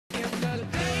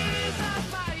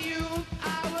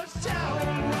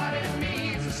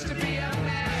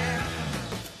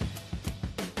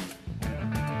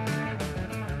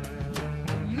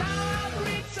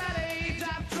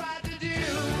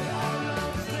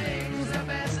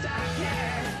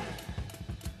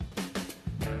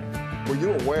Were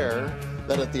you aware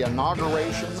that at the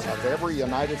inauguration of every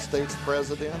United States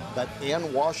president, that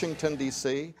in Washington,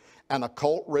 D.C., an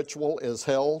occult ritual is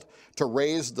held to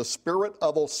raise the spirit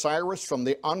of Osiris from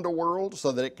the underworld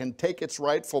so that it can take its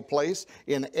rightful place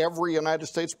in every United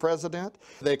States president?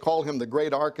 They call him the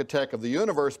great architect of the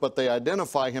universe, but they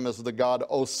identify him as the god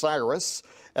Osiris,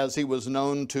 as he was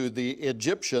known to the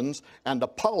Egyptians, and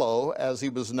Apollo, as he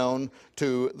was known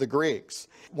to the Greeks.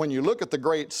 When you look at the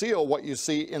Great Seal, what you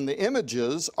see in the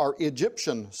images are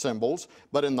Egyptian symbols,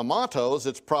 but in the mottos,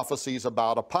 it's prophecies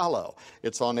about Apollo.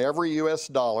 It's on every U.S.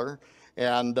 dollar,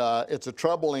 and it's a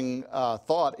troubling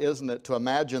thought, isn't it, to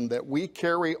imagine that we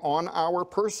carry on our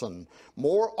person,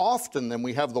 more often than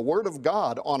we have the Word of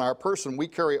God on our person, we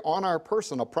carry on our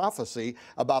person a prophecy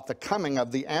about the coming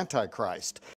of the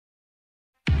Antichrist.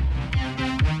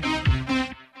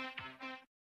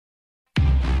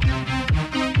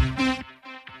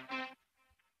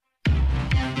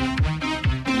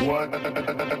 What?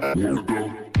 Wanna go?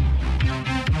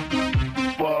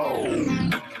 Whoa.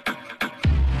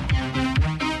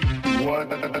 What?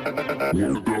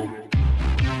 Wanna go?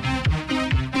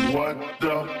 What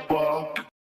the fuck?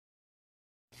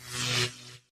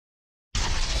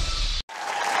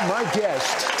 My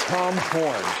guest, Tom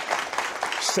Horn,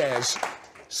 says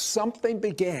something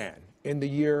began in the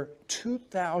year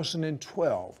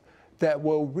 2012 that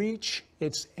will reach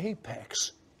its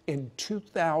apex in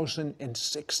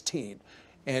 2016.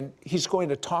 And he's going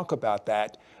to talk about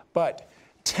that. But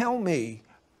tell me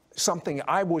something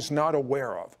I was not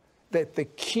aware of, that the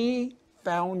key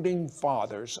founding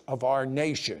fathers of our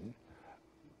nation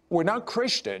were not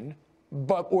Christian,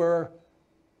 but were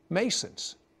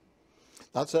Masons.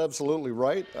 That's absolutely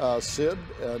right, Sid.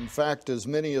 In fact, as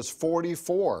many as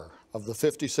 44 of the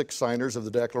 56 signers of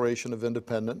the Declaration of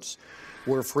Independence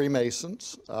were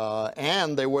Freemasons,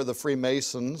 and they were the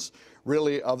Freemasons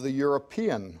really of the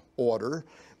European order,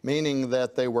 meaning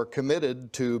that they were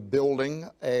committed to building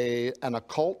an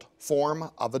occult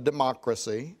form of a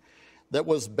democracy that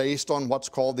was based on what's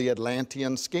called the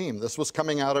Atlantean scheme. This was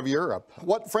coming out of Europe.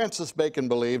 What Francis Bacon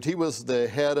believed, he was the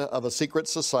head of a secret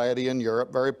society in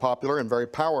Europe, very popular and very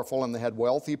powerful, and they had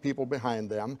wealthy people behind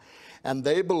them, and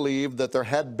they believed that there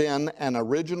had been an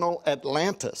original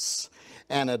Atlantis.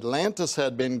 And Atlantis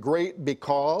had been great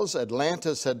because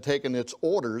Atlantis had taken its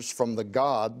orders from the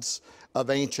gods of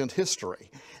ancient history.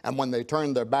 And when they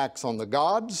turned their backs on the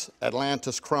gods,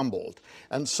 Atlantis crumbled.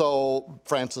 And so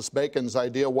Francis Bacon's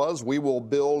idea was, we will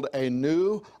build a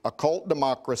new occult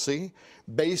democracy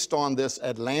based on this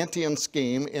Atlantean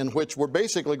scheme in which we're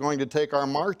basically going to take our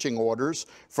marching orders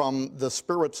from the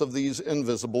spirits of these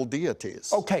invisible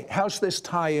deities. Okay, how's this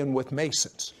tie in with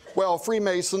Masons? Well,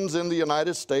 Freemasons in the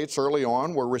United States early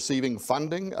on were receiving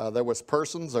funding. There was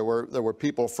persons, there were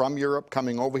people from Europe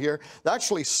coming over here. They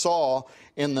actually saw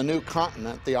in the new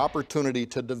continent the opportunity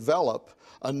to develop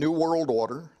a new world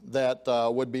order that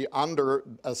would be under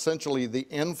essentially the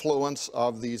influence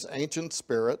of these ancient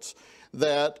spirits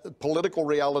that political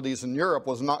realities in Europe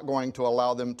was not going to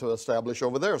allow them to establish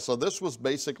over there. So this was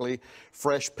basically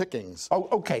fresh pickings. Oh,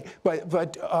 okay.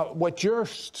 But what you're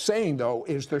saying, though,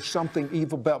 is there's something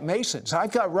evil about Masons.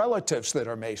 I've got relatives that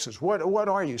are Masons. What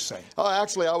are you saying?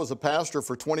 Actually, I was a pastor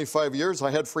for 25 years.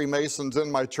 I had Freemasons in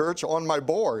my church on my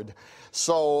board.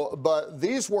 So, but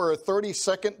these were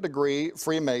 32nd degree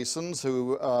Freemasons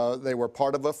who, they were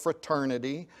part of a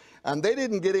fraternity. And they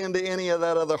didn't get into any of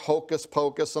that other hocus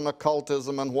pocus and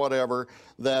occultism and whatever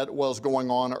that was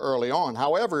going on early on.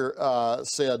 However,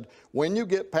 Sid, when you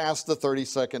get past the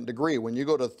 32nd degree, when you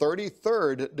go to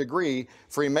 33rd degree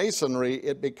Freemasonry,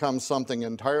 it becomes something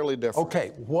entirely different.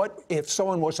 Okay, what if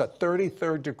someone was a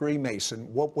 33rd degree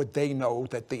Mason, what would they know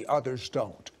that the others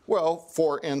don't? Well,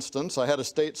 for instance, I had a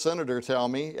state senator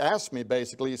ask me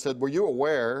basically, he said, were you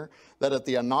aware that at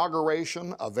the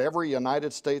inauguration of every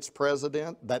United States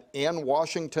president, that in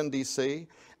Washington, D.C.,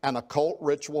 an occult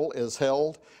ritual is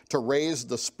held to raise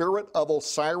the spirit of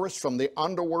Osiris from the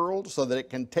underworld so that it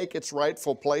can take its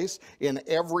rightful place in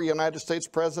every United States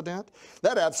president?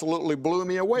 That absolutely blew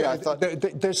me away. Yeah, I thought,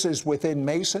 this is within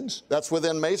Masons? That's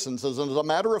within Masons. As a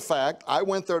matter of fact, I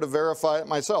went there to verify it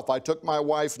myself. I took my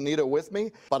wife, Nita, with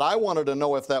me, but I wanted to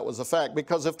know if that was a fact,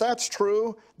 because if that's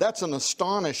true, that's an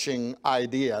astonishing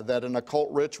idea that an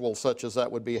occult ritual such as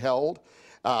that would be held.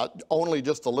 Only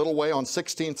just a little way on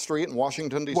 16th Street in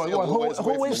Washington, D.C.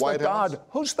 Who is the God?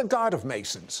 Who's the God of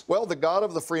Masons? Well, the God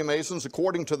of the Freemasons,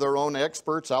 according to their own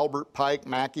experts, Albert Pike,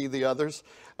 Mackey, the others,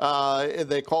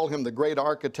 they call him the great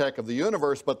architect of the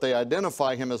universe, but they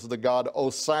identify him as the god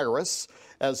Osiris,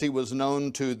 as he was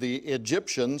known to the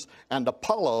Egyptians, and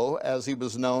Apollo as he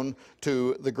was known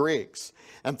to the Greeks.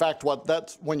 In fact,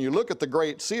 when you look at the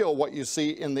Great Seal, what you see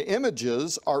in the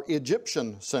images are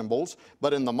Egyptian symbols,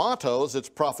 but in the mottos, it's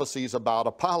prophecies about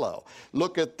Apollo.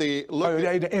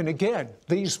 And again,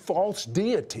 these false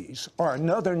deities are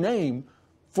another name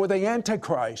for the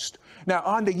Antichrist. Now,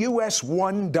 on the U.S.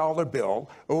 $1 bill,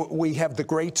 we have the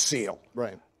Great Seal.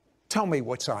 Right. Tell me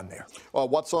what's on there. Well,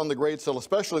 what's on the Great Seal,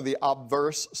 especially the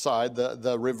obverse side,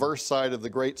 the reverse side of the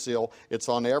Great Seal, it's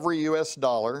on every U.S.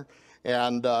 dollar.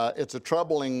 And it's a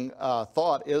troubling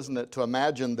thought, isn't it, to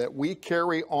imagine that we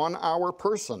carry on our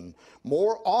person,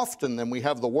 more often than we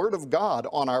have the Word of God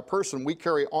on our person, we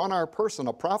carry on our person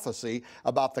a prophecy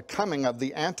about the coming of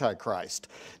the Antichrist.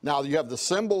 Now, you have the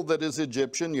symbol that is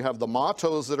Egyptian, you have the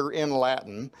mottos that are in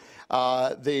Latin.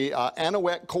 The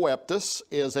Anuet Coeptus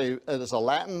is a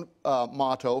Latin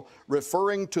motto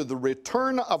referring to the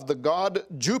return of the god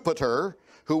Jupiter,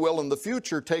 who will in the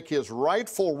future take his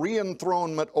rightful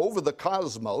re-enthronement over the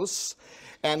cosmos,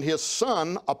 and his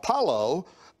son, Apollo,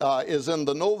 is in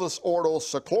the Novus Ordo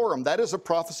Seclorum. That is a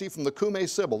prophecy from the Cumae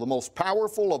Sibyl, the most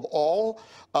powerful of all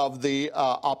of the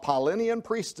Apollinian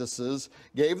priestesses,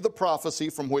 gave the prophecy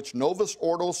from which Novus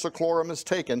Ordo Seclorum is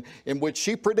taken, in which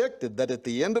she predicted that at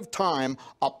the end of time,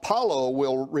 Apollo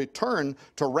will return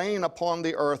to reign upon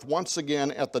the earth once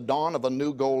again at the dawn of a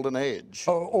new golden age.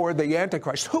 Or the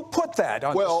Antichrist. Who put that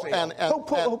on the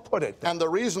seal? Who put it there? And the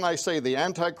reason I say the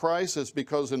Antichrist is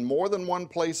because in more than one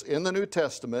place in the New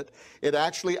Testament, it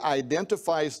actually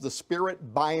identifies the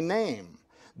spirit by name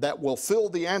that will fill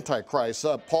the Antichrist.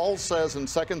 Paul says in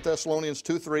 2 Thessalonians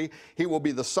 2:3, he will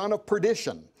be the son of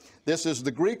perdition. This is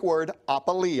the Greek word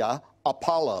apoleia,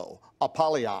 Apollo,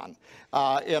 Apollyon.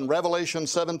 In Revelation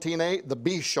 17:8, the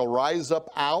beast shall rise up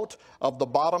out of the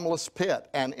bottomless pit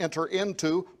and enter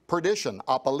into perdition,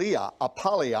 Apoleia,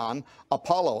 Apollyon,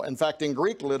 Apollo. In fact, in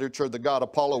Greek literature, the god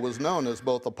Apollo was known as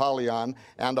both Apollyon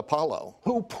and Apollo.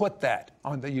 Who put that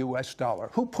on the U.S. dollar?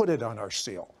 Who put it on our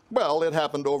seal? Well, it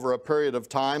happened over a period of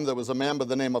time. There was a man by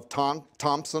the name of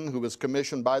Thompson who was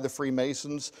commissioned by the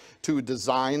Freemasons to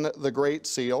design the Great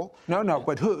Seal. No,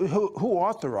 but who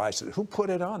authorized it? Who put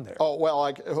it on there? Oh,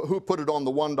 well, who put it on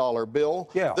the $1 bill?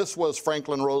 Yeah. This was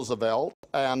Franklin Roosevelt.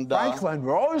 Franklin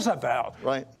Roosevelt?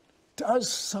 Right.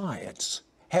 Does science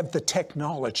have the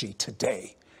technology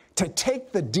today to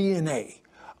take the DNA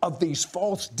of these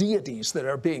false deities that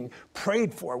are being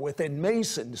prayed for within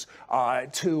Masons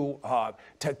to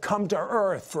come to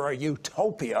earth for a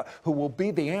utopia who will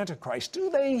be the Antichrist?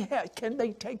 Can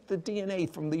they take the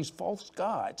DNA from these false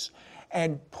gods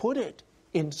and put it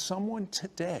in someone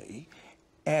today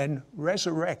and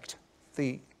resurrect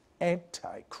the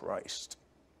Antichrist?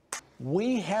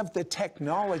 We have the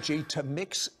technology to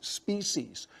mix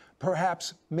species,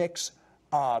 perhaps mix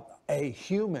a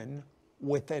human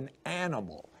with an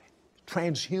animal.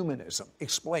 Transhumanism.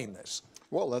 Explain this.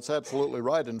 Well, that's absolutely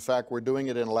right. In fact, we're doing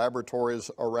it in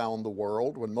laboratories around the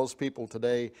world. When most people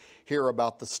today hear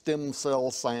about the stem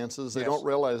cell sciences, they don't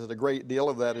realize that a great deal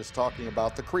of that is talking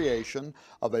about the creation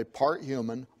of a part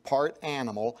human, part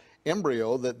animal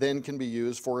embryo that then can be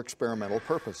used for experimental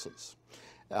purposes.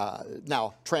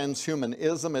 Now,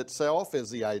 transhumanism itself is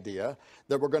the idea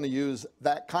that we're going to use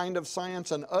that kind of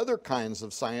science and other kinds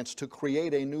of science to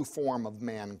create a new form of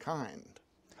mankind.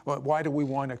 Well, why do we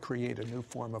want to create a new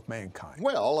form of mankind?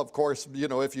 Well, of course, you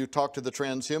know, if you talk to the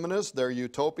transhumanists, they're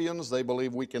utopians. They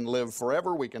believe we can live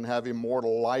forever. We can have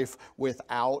immortal life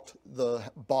without the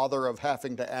bother of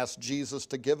having to ask Jesus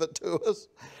to give it to us.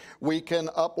 We can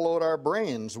upload our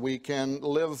brains. We can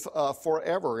live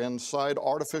forever inside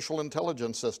artificial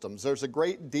intelligence systems. There's a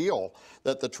great deal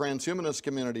that the transhumanist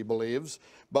community believes,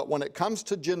 but when it comes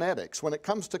to genetics, when it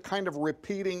comes to kind of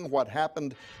repeating what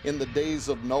happened in the days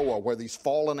of Noah, where these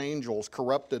fallen angels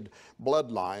corrupted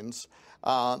bloodlines,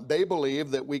 they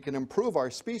believe that we can improve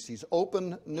our species,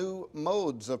 open new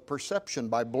modes of perception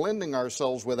by blending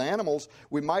ourselves with animals.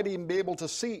 We might even be able to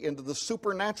see into the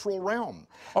supernatural realm.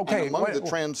 Okay, and among the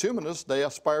transhumanists, they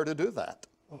aspire to do that.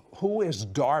 Who is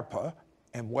DARPA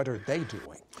and what are they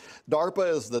doing?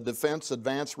 DARPA is the Defense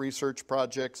Advanced Research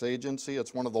Projects Agency.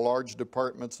 It's one of the large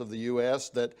departments of the U.S.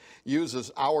 that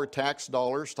uses our tax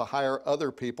dollars to hire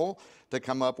other people to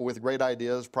come up with great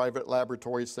ideas, private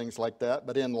laboratories, things like that.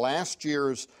 But in last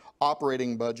year's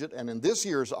operating budget and in this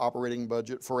year's operating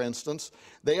budget, for instance,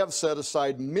 they have set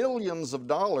aside millions of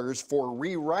dollars for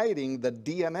rewriting the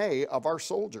DNA of our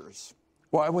soldiers.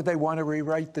 Why would they want to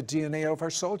rewrite the DNA of our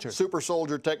soldiers? Super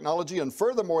soldier technology, and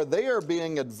furthermore, they are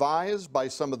being advised by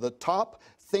some of the top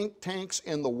think tanks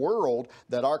in the world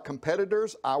that our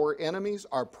competitors, our enemies,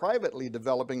 are privately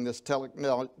developing this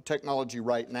technology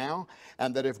right now,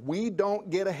 and that if we don't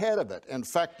get ahead of it, in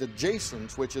fact, the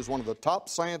Jasons, which is one of the top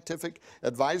scientific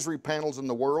advisory panels in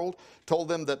the world, told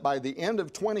them that by the end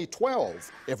of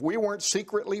 2012, if we weren't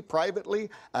secretly, privately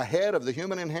ahead of the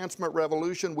human enhancement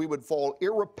revolution, we would fall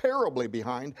irreparably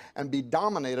behind and be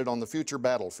dominated on the future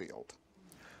battlefield.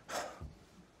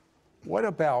 What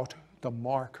about the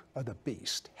mark of the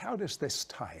beast? How does this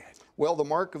tie in? Well, the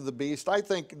mark of the beast, I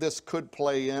think this could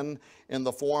play in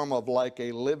the form of like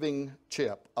a living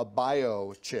chip, a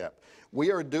biochip.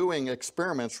 We are doing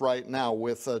experiments right now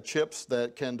with chips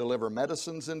that can deliver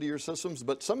medicines into your systems,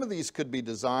 but some of these could be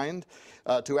designed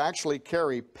to actually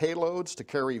carry payloads, to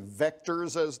carry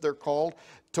vectors, as they're called,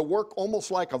 to work almost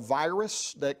like a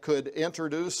virus that could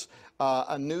introduce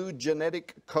a new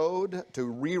genetic code to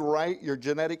rewrite your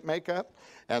genetic makeup.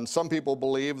 And some people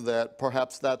believe that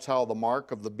perhaps that's how the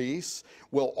mark of the beast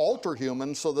will alter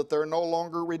humans so that they're no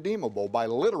longer redeemable by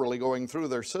literally going through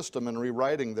their system and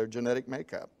rewriting their genetic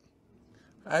makeup.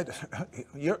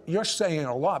 You're saying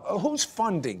a lot. Who's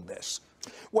funding this?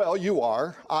 Well, you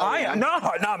are. I am. No,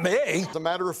 not me. As a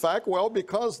matter of fact, well,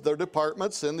 because there are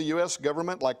departments in the U.S.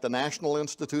 government like the National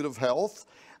Institute of Health.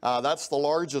 That's the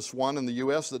largest one in the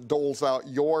U.S. that doles out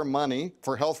your money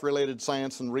for health-related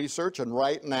science and research. And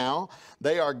right now,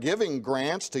 they are giving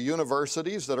grants to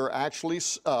universities that are actually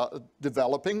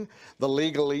developing the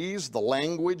legalese, the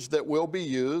language that will be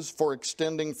used for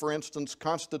extending, for instance,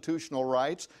 constitutional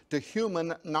rights to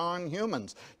human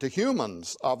non-humans, to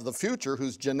humans of the future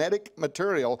whose genetic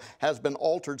material has been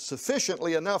altered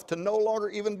sufficiently enough to no longer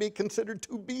even be considered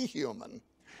to be human.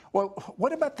 Well,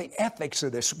 what about the ethics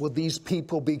of this? Will these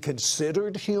people be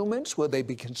considered humans? Will they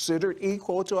be considered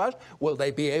equal to us? Will they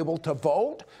be able to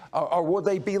vote? Or will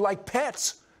they be like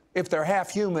pets if they're half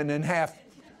human and half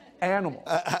animal?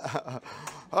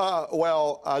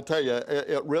 Well, I tell you,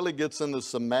 it really gets into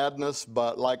some madness,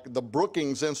 but like the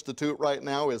Brookings Institute right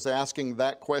now is asking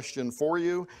that question for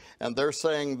you, and they're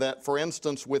saying that, for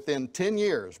instance, within 10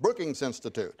 years, Brookings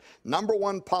Institute,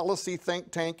 #1 policy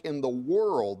think tank in the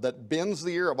world that bends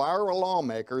the ear of our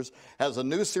lawmakers, has a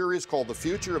new series called The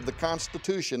Future of the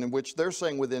Constitution, in which they're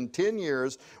saying within 10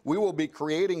 years, we will be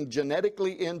creating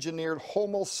genetically engineered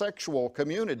homosexual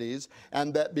communities,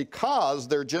 and that because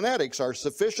their genetics are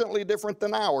sufficiently different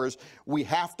than ours, we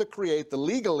have to create the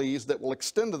legalese that will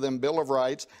extend to them Bill of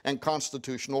Rights and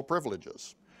constitutional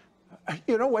privileges.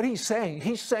 You know what he's saying?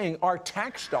 He's saying our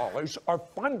tax dollars are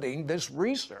funding this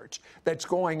research that's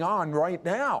going on right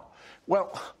now.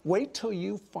 Well, wait till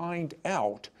you find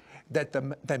out that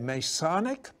the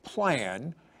Masonic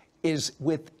plan is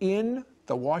within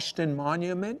the Washington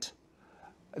Monument,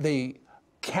 the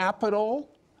Capitol,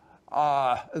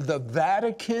 the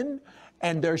Vatican,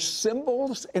 and there's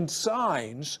symbols and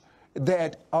signs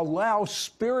that allow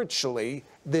spiritually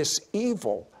this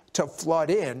evil to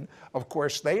flood in. Of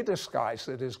course, they disguise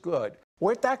it as good.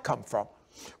 Where'd that come from?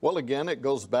 Well, again, it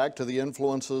goes back to the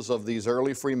influences of these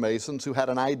early Freemasons who had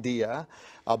an idea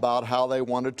about how they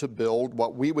wanted to build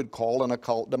what we would call an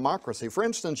occult democracy. For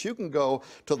instance, you can go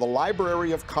to the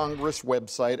Library of Congress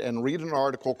website and read an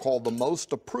article called The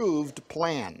Most Approved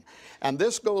Plan. And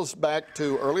this goes back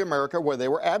to early America, where they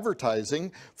were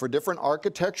advertising for different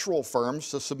architectural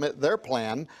firms to submit their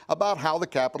plan about how the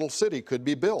capital city could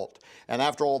be built. And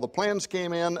after all the plans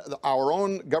came in, our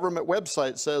own government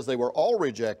website says they were all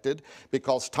rejected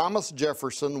because Thomas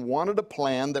Jefferson wanted a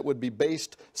plan that would be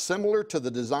based similar to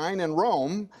the design in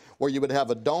Rome, where you would have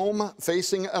a dome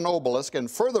facing an obelisk, and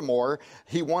furthermore,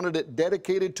 he wanted it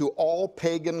dedicated to all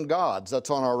pagan gods. That's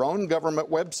on our own government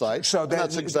website. So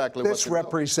that's exactly what this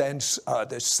represents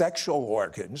the sexual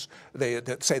organs. They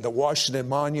say the Washington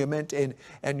Monument, and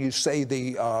you say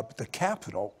the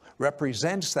Capitol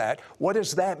represents that. What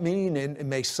does that mean in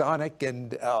Masonic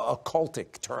and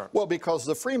occultic terms? Well, because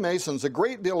the Freemasons, a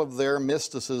great deal of their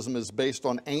mysticism is based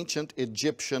on ancient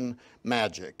Egyptian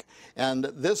magic. And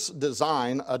this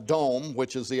design, a dome,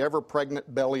 which is the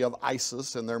ever-pregnant belly of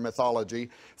Isis in their mythology,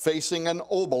 facing an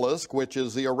obelisk, which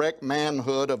is the erect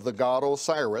manhood of the god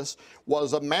Osiris,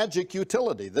 was a magic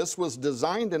utility. This was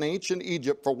designed in ancient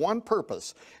Egypt for one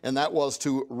purpose, and that was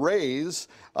to raise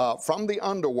from the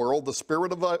underworld the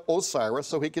spirit of Osiris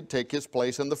so he could take his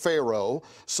place in the Pharaoh,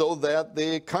 so that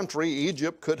the country,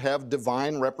 Egypt, could have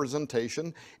divine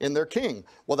representation in their king.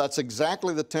 Well, that's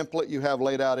exactly the template you have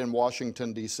laid out in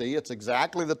Washington, D.C. It's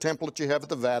exactly the template you have at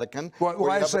the Vatican.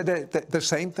 Why is it the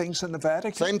same things in the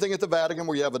Vatican? Same thing at the Vatican,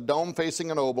 where you have a dome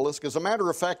facing an obelisk. As a matter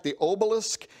of fact, the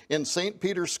obelisk in St.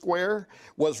 Peter's Square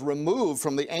was removed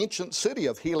from the ancient city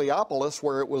of Heliopolis,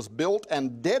 where it was built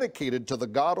and dedicated to the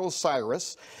god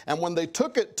Osiris. And when they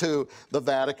took it to the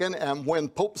Vatican, and when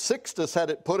Pope Sixtus had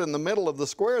it put in the middle of the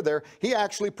square there, he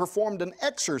actually performed an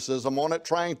exorcism on it,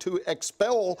 trying to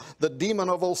expel the demon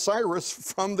of Osiris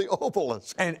from the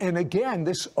obelisk. And again,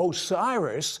 this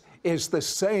Osiris is the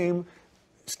same,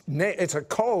 it's a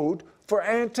code for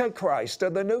Antichrist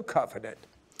of the New Covenant.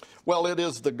 Well, it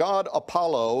is the god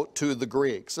Apollo to the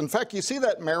Greeks. In fact, you see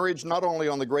that marriage not only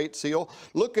on the Great Seal.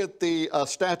 Look at the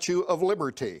Statue of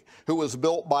Liberty, who was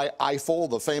built by Eiffel,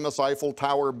 the famous Eiffel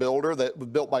Tower builder, that was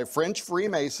built by French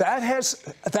Freemasons.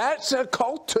 That's a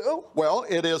cult too? Well,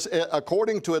 it is,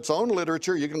 according to its own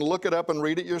literature, you can look it up and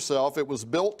read it yourself. It was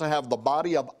built to have the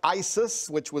body of Isis,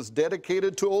 which was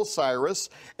dedicated to Osiris,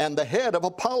 and the head of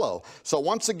Apollo. So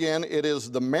once again, it is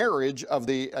the marriage of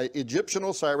the Egyptian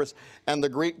Osiris and the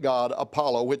Greek god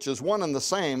Apollo, which is one and the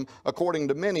same, according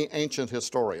to many ancient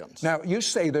historians. Now, you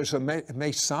say there's a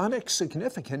Masonic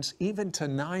significance even to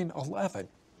 9/11.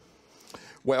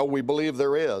 Well, we believe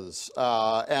there is.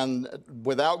 And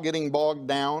without getting bogged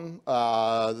down,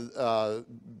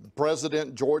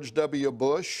 President George W.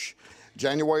 Bush,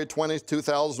 January 20th,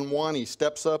 2001, he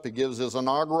steps up, he gives his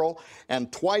inaugural, and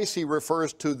twice he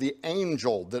refers to the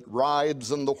angel that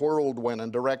rides in the whirlwind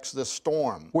and directs this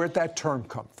storm. Where'd that term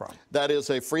come from? That is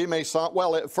a Freemason,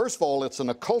 well, first of all, it's an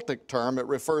occultic term. It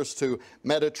refers to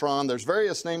Metatron. There's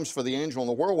various names for the angel in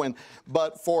the whirlwind,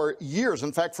 but for years,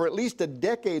 in fact, for at least a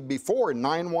decade before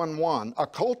 9/11,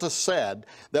 occultists said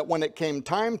that when it came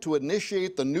time to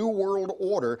initiate the New World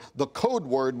Order, the code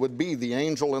word would be the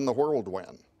angel in the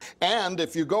whirlwind. And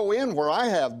if you go in, where I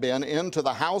have been, into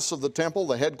the house of the temple,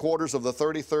 the headquarters of the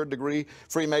 33rd degree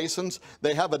Freemasons,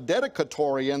 they have a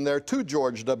dedicatory in there to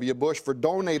George W. Bush for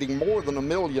donating more than $1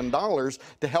 million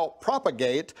to help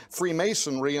propagate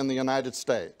Freemasonry in the United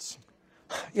States.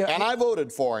 Yeah, and I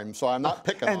voted for him, so I'm not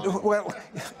picking on him. Well,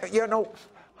 you know,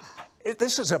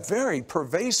 this is a very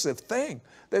pervasive thing.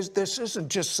 This isn't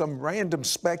just some random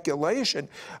speculation.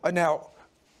 Now,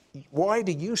 why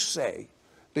do you say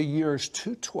the years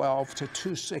 212 to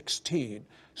 216,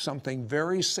 something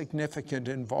very significant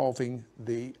involving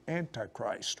the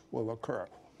Antichrist will occur?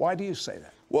 Why do you say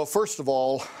that? Well, first of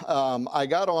all, I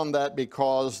got on that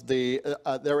because there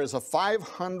is a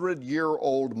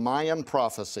 500-year-old Mayan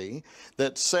prophecy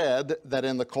that said that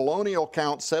in the colonial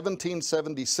count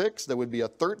 1776, there would be a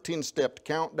 13-step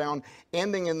countdown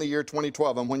ending in the year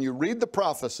 2012. And when you read the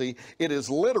prophecy, it is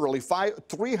literally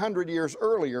 300 years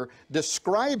earlier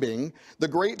describing the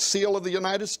Great Seal of the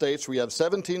United States. We have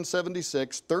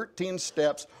 1776, 13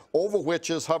 steps, over which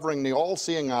is hovering the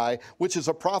all-seeing eye, which is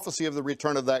a prophecy of the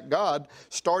return of that God,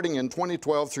 starting in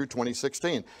 2012 through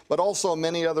 2016. But also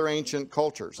many other ancient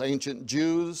cultures, ancient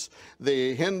Jews,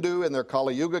 the Hindu and their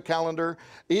Kali Yuga calendar,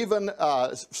 even,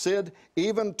 Sid,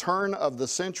 even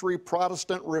turn-of-the-century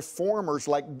Protestant reformers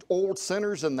like old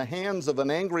sinners in the hands of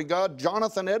an angry God,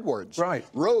 Jonathan Edwards,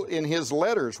 wrote in his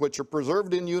letters, which are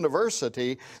preserved in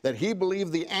university, that he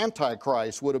believed the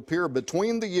Antichrist would appear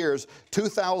between the years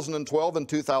 2012 and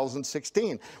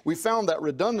 2016. We found that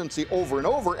redundancy over and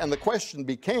over, and the question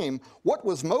became, what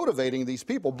was motivating these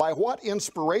people? By what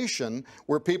inspiration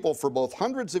were people for both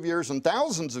hundreds of years and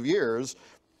thousands of years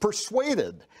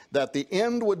persuaded that the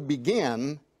end would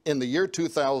begin in the year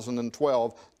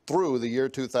 2012 through the year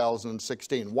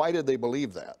 2016? Why did they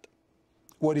believe that?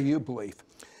 What do you believe?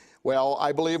 Well,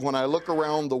 I believe when I look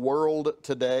around the world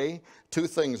today, two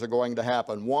things are going to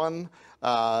happen. One,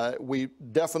 we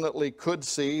definitely could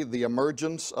see the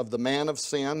emergence of the man of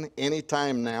sin any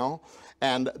time now.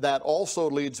 And that also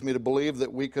leads me to believe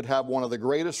that we could have one of the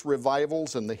greatest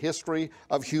revivals in the history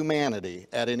of humanity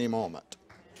at any moment.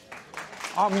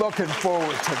 I'm looking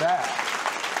forward to that.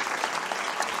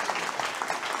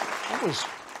 What was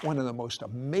one of the most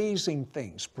amazing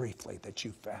things, briefly, that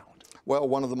you found? Well,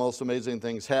 one of the most amazing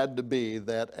things had to be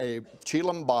that a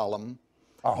Chilam Balam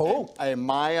A who? A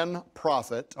Mayan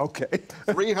prophet. Okay.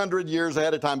 300 years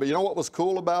ahead of time. But you know what was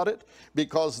cool about it?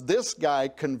 Because this guy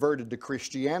converted to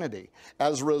Christianity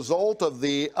as a result of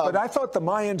the... But I thought the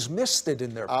Mayans missed it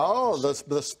in their prophecy.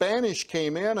 the Spanish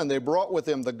came in and they brought with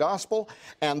them the gospel.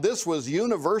 And this was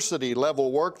university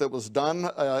level work that was done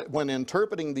when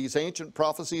interpreting these ancient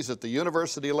prophecies at the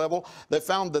university level. They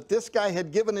found that this guy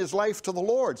had given his life to the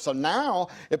Lord. So now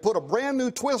it put a brand new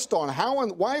twist on how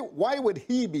and why would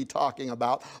he be talking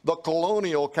about the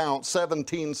colonial count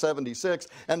 1776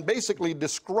 and basically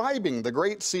describing the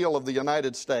Great Seal of the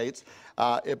United States.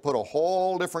 It put a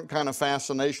whole different kind of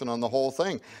fascination on the whole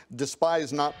thing.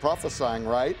 Despise not prophesying,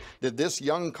 right? Did this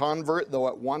young convert, though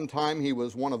at one time he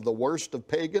was one of the worst of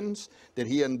pagans, did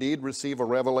he indeed receive a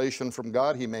revelation from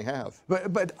God? He may have.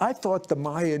 But I thought the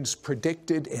Mayans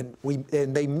predicted,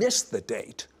 and they missed the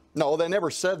date. No, they never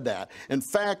said that. In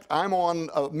fact, I'm on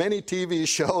many TV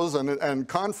shows and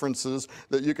conferences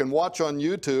that you can watch on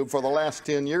YouTube for the last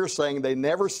 10 years saying they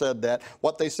never said that.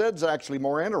 What they said is actually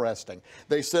more interesting.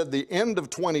 They said the end of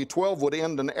 2012 would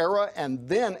end an era and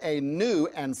then a new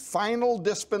and final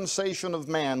dispensation of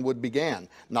man would begin.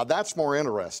 Now that's more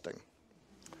interesting.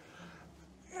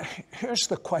 Here's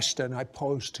the question I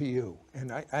pose to you,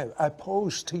 and I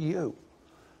pose to you.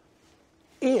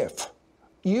 If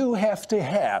you have to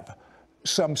have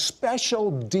some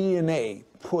special DNA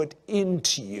put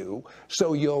into you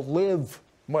so you'll live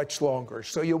much longer,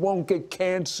 so you won't get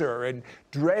cancer and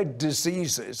dread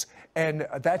diseases, and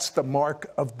that's the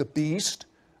mark of the beast,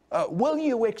 will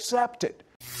you accept it?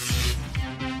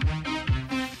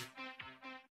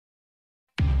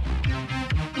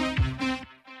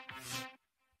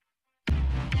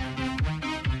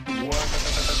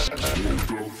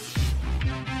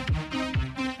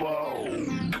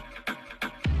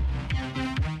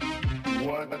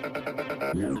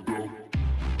 Wanna go?